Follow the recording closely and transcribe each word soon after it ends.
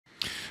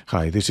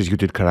Hi, this is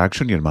Eutychar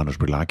Axium, Germanos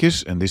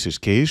Brilakis, and this is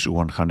case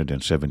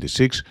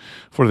 176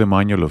 for the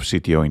Manual of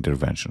CTO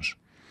Interventions.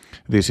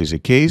 This is a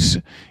case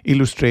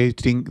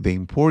illustrating the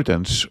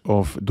importance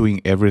of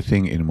doing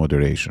everything in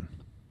moderation.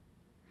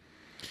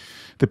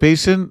 The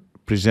patient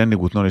presented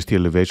with non-ST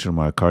elevation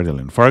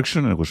myocardial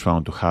infarction and was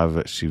found to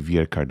have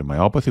severe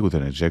cardiomyopathy with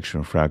an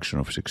ejection fraction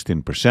of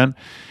 16%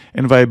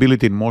 and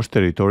viability in most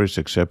territories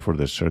except for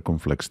the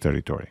circumflex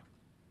territory.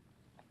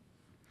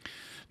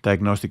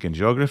 Diagnostic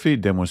angiography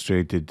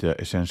demonstrated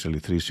essentially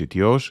three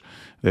CTOs.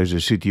 There's a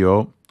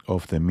CTO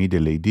of the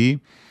middle AD,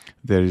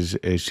 there is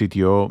a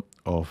CTO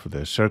of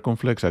the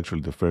circumflex, actually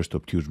the first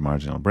obtuse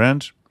marginal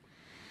branch,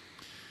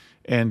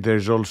 and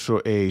there's also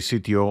a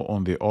CTO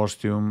on the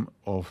ostium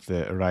of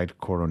the right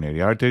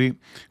coronary artery,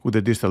 with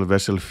the distal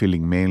vessel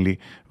filling mainly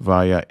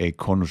via a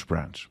conus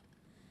branch.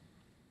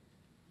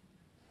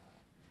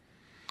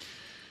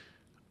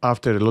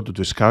 After a lot of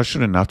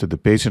discussion and after the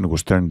patient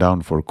was turned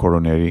down for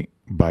coronary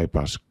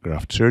bypass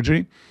graft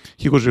surgery,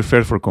 he was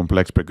referred for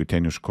complex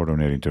percutaneous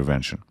coronary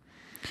intervention.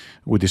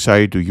 We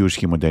decided to use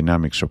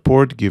hemodynamic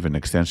support given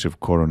extensive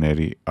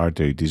coronary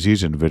artery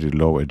disease and very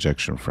low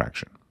ejection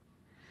fraction.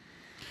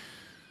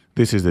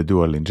 This is the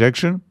dual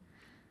injection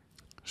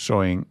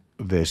showing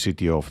the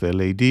CTO of the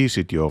LAD,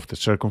 CTO of the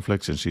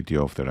circumflex, and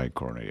CTO of the right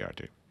coronary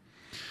artery.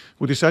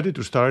 We decided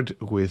to start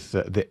with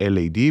the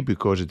LAD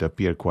because it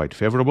appeared quite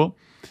favorable.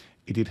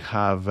 It did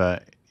have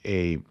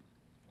a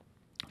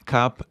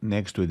cap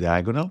next to a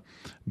diagonal,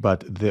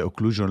 but the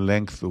occlusion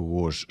length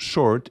was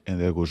short and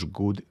there was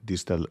good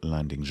distal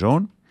landing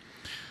zone.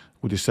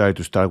 We decided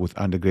to start with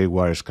Antegrade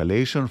wire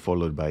escalation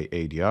followed by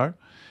ADR,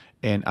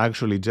 and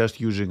actually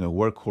just using a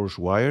workhorse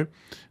wire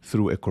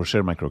through a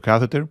Corsair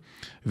microcatheter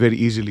very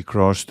easily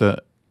crossed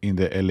in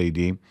the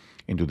LAD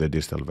into the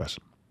distal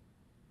vessel.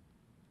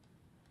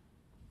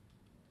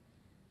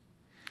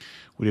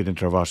 We did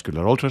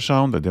intravascular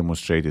ultrasound that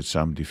demonstrated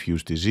some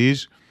diffuse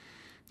disease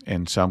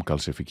and some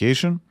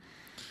calcification.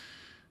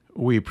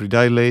 We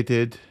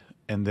predilated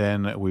and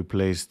then we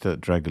placed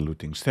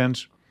drug-eluting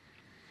stents,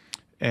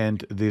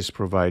 and this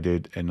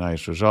provided a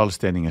nice result,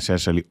 standing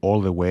essentially all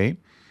the way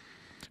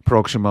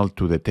proximal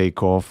to the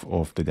takeoff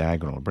of the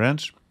diagonal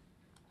branch.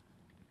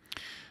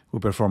 We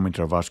performed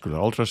intravascular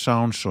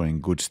ultrasound showing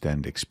good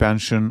stent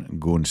expansion,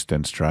 good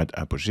stent strat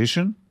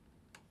apposition.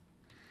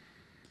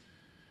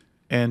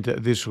 And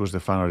this was the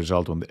final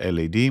result on the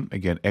LAD.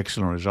 Again,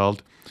 excellent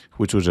result,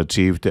 which was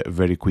achieved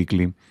very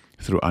quickly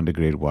through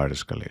Antegrade wire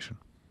escalation.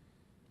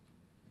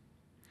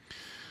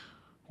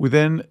 We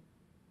then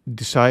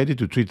decided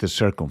to treat the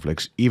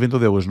circumflex. Even though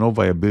there was no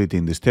viability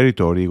in this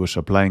territory, it was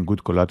supplying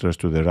good collaterals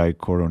to the right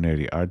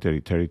coronary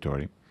artery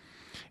territory.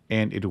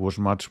 And it was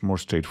much more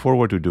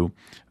straightforward to do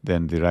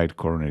than the right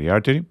coronary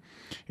artery.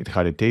 It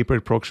had a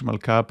tapered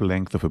proximal cap,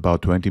 length of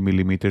about 20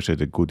 millimeters at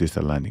a good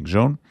distal landing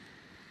zone.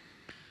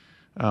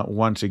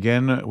 Once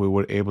again, we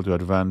were able to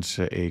advance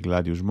a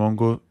Gladius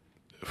Mongo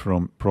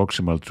from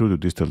proximal true to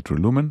distal true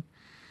lumen,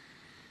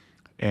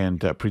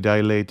 and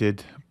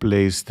predilated,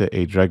 placed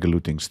a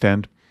drug-eluting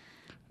stent,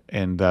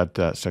 and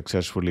that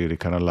successfully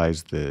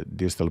recanalized the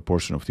distal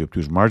portion of the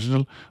obtuse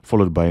marginal,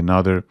 followed by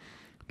another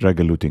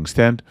drug-eluting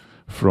stent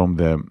from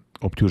the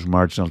obtuse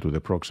marginal to the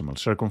proximal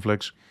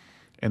circumflex,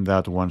 and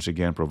that once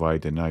again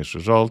provided a nice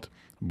result,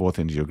 both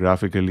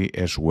angiographically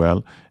as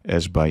well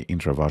as by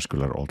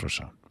intravascular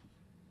ultrasound.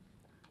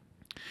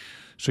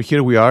 So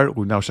here we are,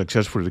 we now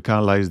successfully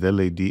recanalized the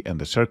LAD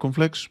and the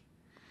circumflex.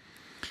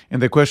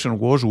 And the question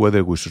was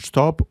whether we should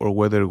stop or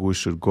whether we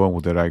should go on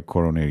with the right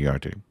coronary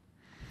artery.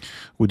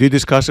 We did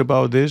discuss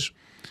about this.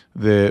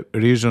 The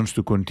reasons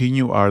to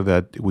continue are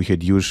that we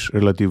had used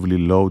relatively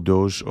low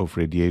dose of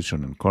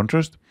radiation and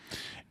contrast,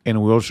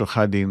 and we also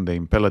had in the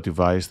Impella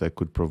device that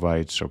could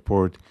provide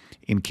support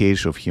in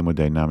case of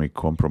hemodynamic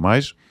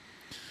compromise.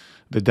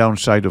 The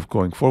downside of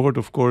going forward,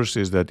 of course,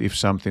 is that if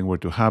something were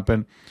to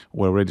happen,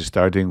 we're already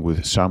starting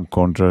with some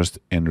contrast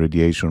and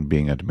radiation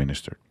being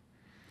administered.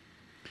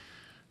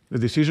 The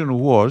decision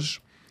was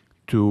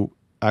to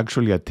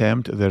actually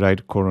attempt the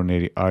right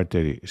coronary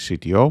artery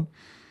CTO.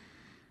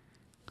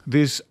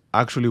 This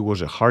actually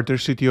was a harder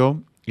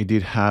CTO. It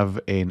did have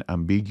an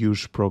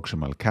ambiguous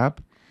proximal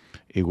cap.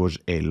 It was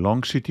a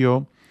long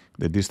CTO.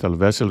 The distal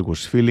vessel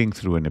was filling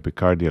through an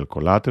epicardial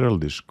collateral,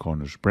 this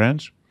conus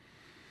branch,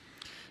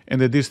 and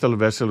the distal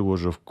vessel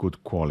was of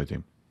good quality.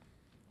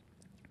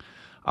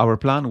 Our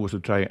plan was to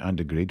try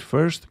Antegrade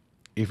first.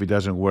 If it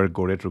doesn't work,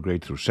 go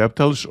retrograde through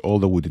septals,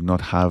 although we did not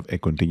have a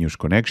continuous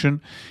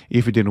connection.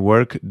 If it didn't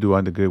work, do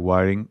Antegrade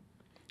wiring,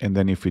 and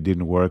then if it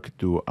didn't work,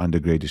 do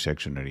Antegrade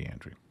dissection and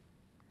re-entry.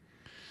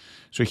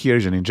 So here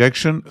is an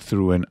injection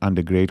through an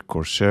Antegrade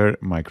Corsair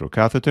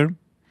microcatheter.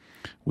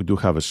 We do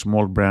have a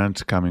small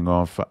branch coming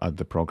off at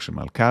the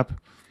proximal cap.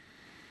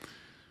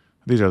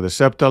 These are the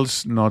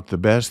septals, not the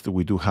best.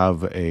 We do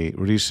have a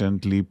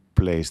recently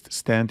placed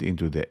stent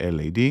into the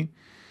LAD.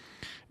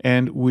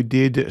 And we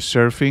did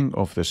surfing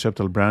of the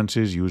septal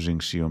branches using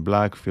Xeon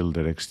Black,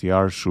 Filter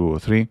XTR,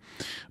 SU03,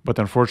 but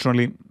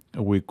unfortunately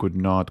we could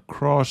not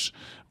cross.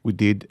 We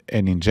did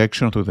an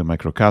injection through the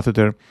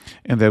microcatheter,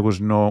 and there was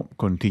no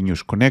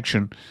continuous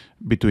connection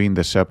between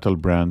the septal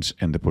branch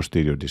and the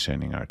posterior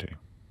descending artery.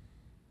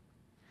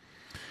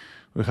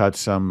 We had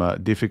some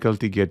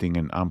difficulty getting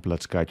an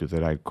Amplatz guide to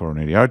the right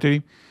coronary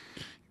artery.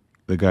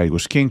 The guide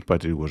was kinked,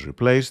 but it was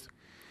replaced.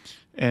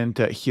 And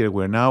here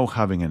we're now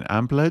having an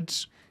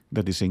Amplatz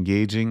that is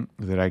engaging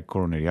the right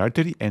coronary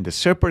artery and a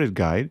separate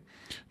guide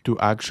to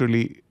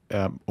actually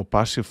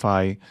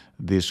opacify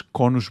this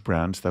conus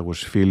branch that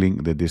was filling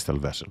the distal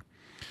vessel.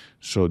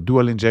 So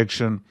dual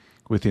injection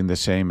within the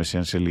same,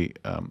 essentially,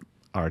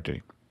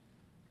 artery.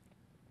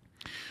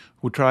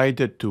 We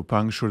tried to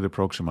puncture the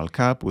proximal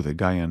cap with a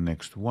Gaian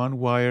next one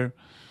wire.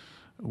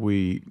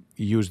 We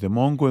used the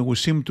Mongo, and we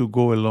seem to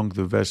go along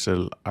the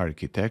vessel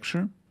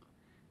architecture.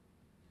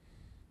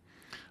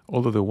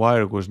 Although the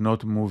wire was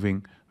not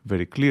moving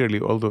very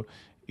clearly, although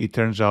it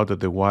turns out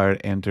that the wire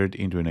entered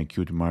into an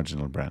acute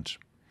marginal branch.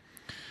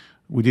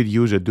 We did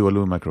use a dual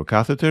lumen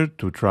microcatheter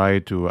to try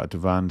to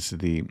advance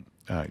the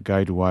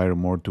guide wire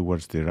more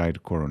towards the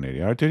right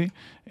coronary artery,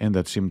 and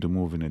that seemed to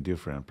move in a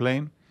different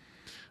plane.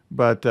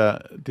 But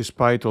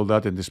despite all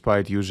that, and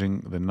despite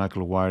using the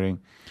knuckle wiring,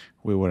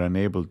 we were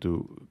unable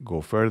to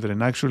go further.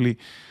 And actually,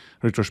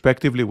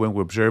 retrospectively, when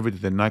we observed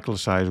it, the knuckle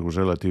size was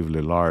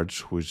relatively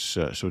large, which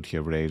should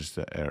have raised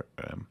a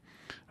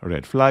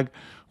red flag.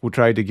 We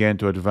tried again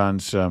to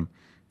advance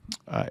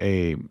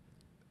a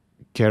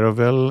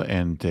caravel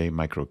and a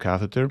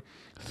microcatheter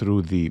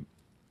through the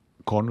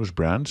conus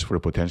branch for a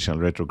potential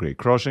retrograde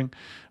crossing,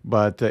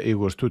 but it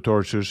was too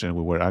tortuous, and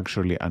we were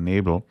actually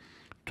unable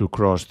to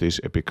cross this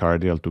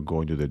epicardial to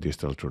go into the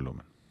distal true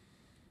lumen.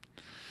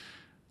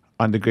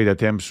 Antegrade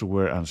attempts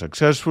were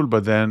unsuccessful,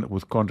 but then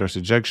with contrast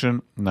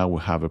ejection, now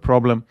we have a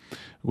problem.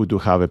 We do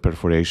have a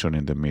perforation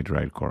in the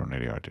mid-right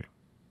coronary artery.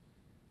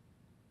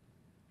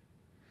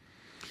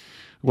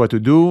 What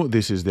to do?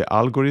 This is the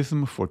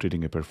algorithm for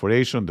treating a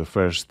perforation. The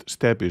first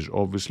step is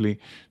obviously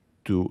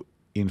to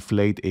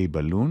inflate a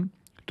balloon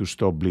to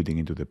stop bleeding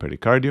into the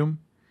pericardium,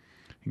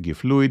 give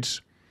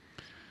fluids,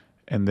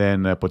 and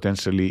then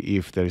potentially,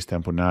 if there is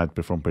tamponade,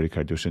 perform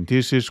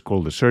pericardiocentesis,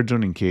 call the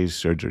surgeon in case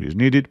surgery is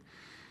needed,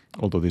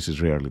 although this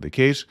is rarely the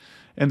case.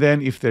 And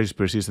then, if there is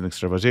persistent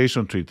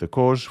extravasation, treat the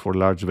cause. For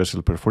large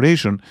vessel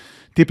perforation,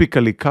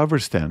 typically cover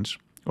stents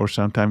or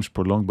sometimes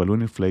prolonged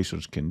balloon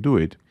inflations can do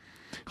it.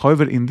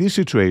 However, in this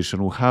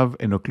situation, we have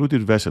an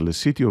occluded vessel, a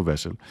CTO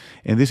vessel,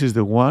 and this is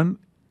the one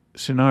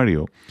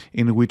scenario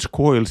in which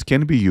coils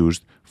can be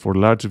used for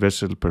large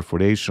vessel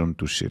perforation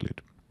to seal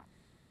it.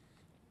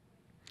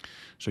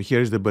 So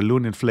here is the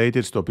balloon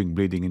inflated, stopping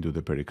bleeding into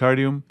the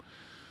pericardium.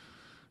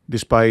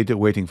 Despite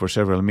waiting for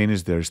several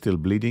minutes, there is still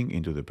bleeding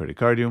into the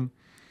pericardium.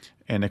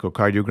 An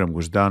echocardiogram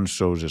was done,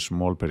 shows a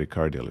small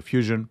pericardial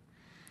effusion.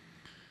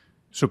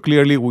 So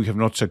clearly we have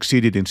not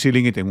succeeded in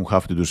sealing it, and we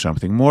have to do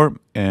something more.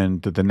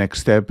 And the next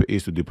step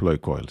is to deploy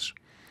coils.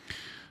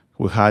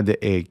 We had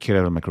a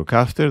caravel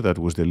microcatheter that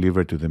was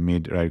delivered to the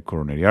mid-right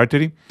coronary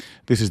artery.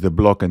 This is the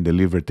block and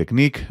deliver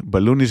technique.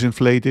 Balloon is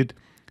inflated,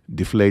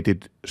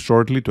 deflated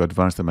shortly to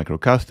advance the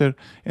microcatheter,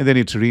 and then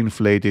it's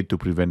reinflated to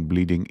prevent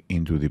bleeding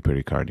into the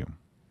pericardium.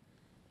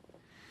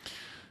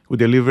 We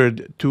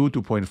delivered two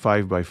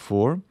 2.5 by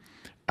 4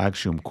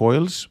 Axium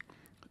coils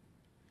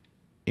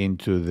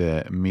into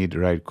the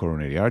mid-right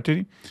coronary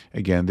artery.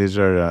 Again, these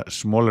are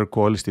smaller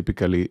coils.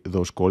 Typically,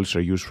 those coils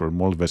are used for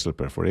multivessel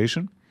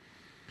perforation.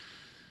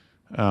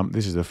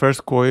 This is the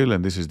first coil,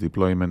 and this is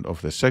deployment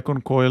of the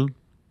second coil,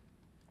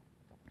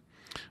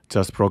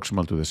 just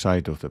proximal to the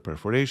site of the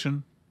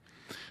perforation.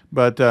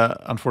 But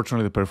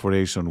unfortunately, the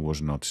perforation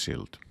was not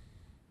sealed.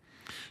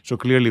 So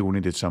clearly, we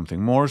needed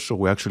something more. So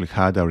we actually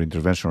had our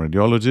interventional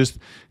radiologist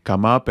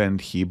come up, and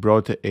he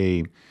brought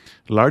a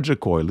larger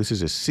coil. This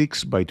is a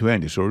 6 by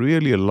 20, so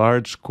really a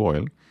large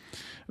coil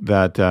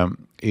that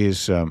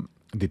is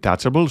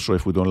detachable. So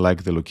if we don't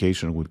like the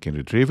location, we can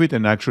retrieve it.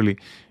 And actually,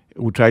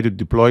 we tried to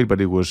deploy it,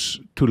 but it was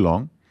too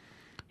long.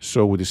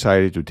 So we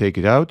decided to take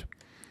it out,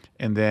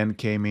 and then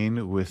came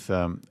in with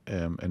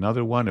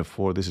another one,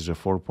 this is a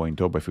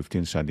 4.0 by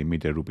 15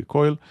 centimeter Ruby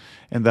coil,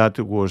 and that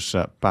was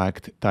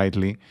packed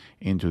tightly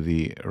into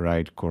the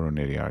right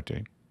coronary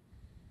artery.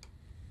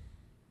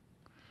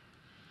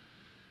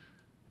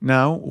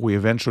 Now, we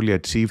eventually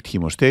achieved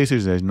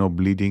hemostasis. There is no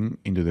bleeding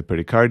into the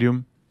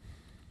pericardium.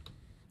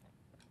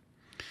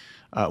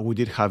 We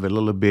did have a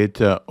little bit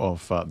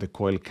of the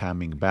coil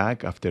coming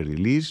back after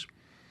release.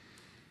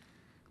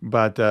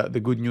 But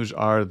the good news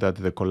are that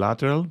the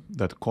collateral,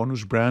 that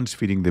conus branch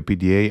feeding the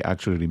PDA,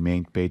 actually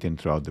remained patent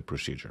throughout the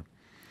procedure.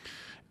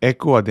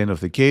 Echo at the end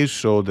of the case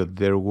showed that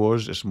there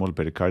was a small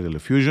pericardial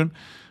effusion,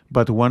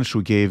 but once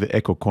we gave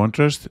echo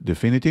contrast,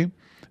 definitive,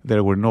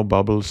 there were no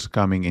bubbles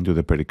coming into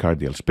the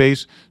pericardial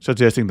space,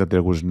 suggesting that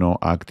there was no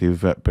active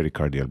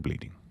pericardial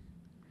bleeding.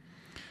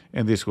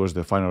 and this was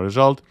the final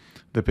result.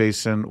 The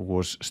patient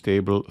was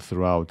stable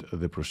throughout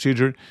the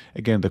procedure.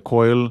 Again, the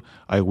coil,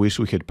 I wish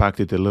we had packed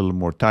it a little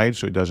more tight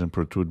so it doesn't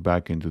protrude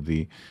back into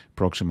the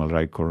proximal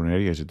right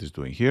coronary as it is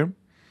doing here.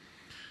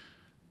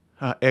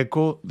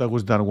 Echo, that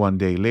was done 1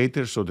 day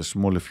later, so the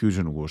small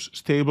effusion was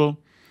stable.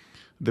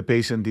 The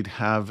patient did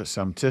have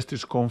some chest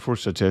discomfort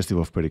suggestive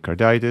of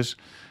pericarditis,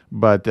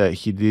 but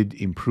he did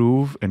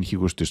improve and he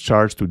was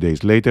discharged 2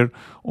 days later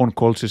on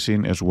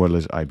colchicine as well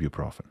as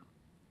ibuprofen.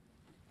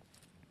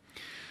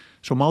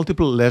 So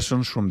multiple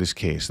lessons from this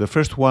case. The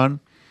first one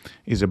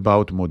is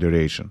about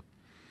moderation.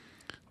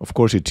 Of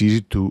course, it's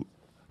easy to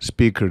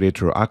speak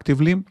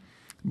retroactively,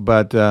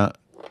 but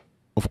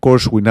of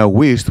course, we now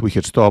wished we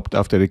had stopped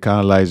after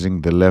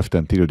recanalizing the left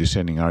anterior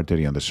descending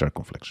artery and the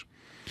circumflex.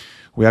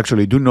 We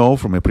actually do know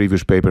from a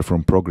previous paper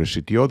from Progress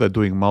CTO that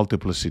doing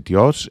multiple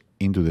CTOs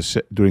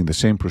during the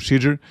same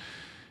procedure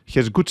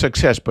has good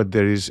success, but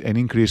there is an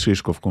increased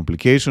risk of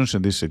complications,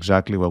 and this is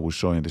exactly what we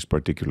saw in this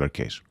particular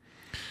case.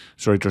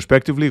 So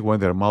retrospectively,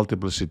 when there are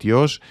multiple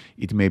CTOs,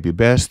 it may be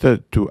best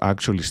to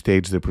actually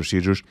stage the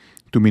procedures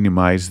to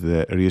minimize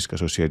the risk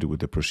associated with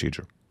the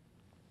procedure.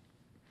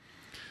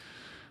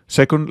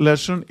 Second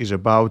lesson is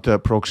about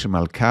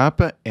proximal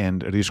cap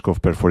and risk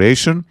of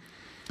perforation.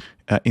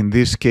 In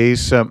this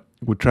case,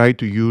 we try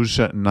to use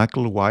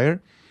knuckle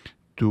wire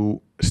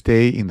to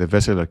stay in the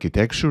vessel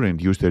architecture and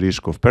reduce the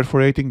risk of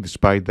perforating.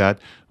 Despite that,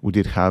 we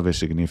did have a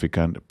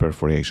significant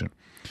perforation.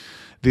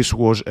 This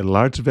was a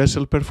large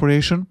vessel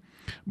perforation,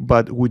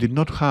 but we did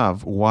not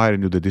have wire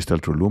into the distal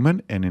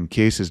trolumen, and in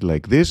cases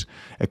like this,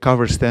 a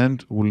cover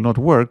stent will not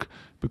work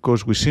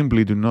because we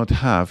simply do not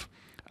have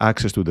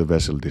access to the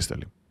vessel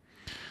distally.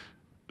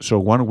 So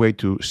one way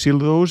to seal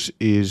those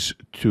is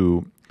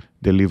to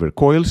deliver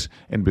coils,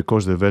 and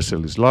because the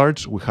vessel is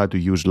large, we had to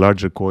use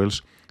larger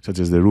coils, such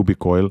as the Ruby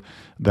coil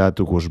that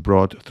was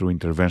brought through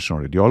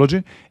interventional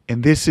radiology.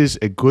 And this is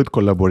a good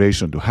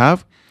collaboration to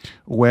have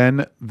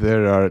when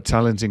there are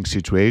challenging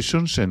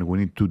situations and we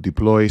need to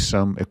deploy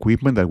some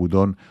equipment that we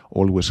don't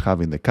always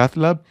have in the cath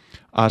lab.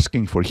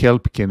 Asking for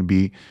help can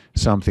be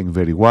something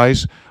very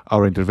wise.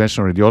 Our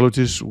interventional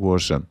radiologist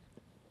was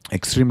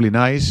extremely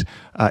nice.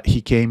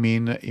 He came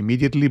in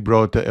immediately,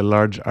 brought a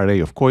large array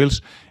of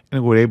coils,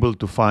 and we were able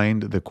to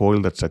find the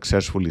coil that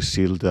successfully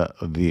sealed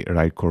the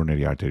right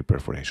coronary artery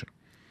perforation.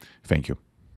 Thank you.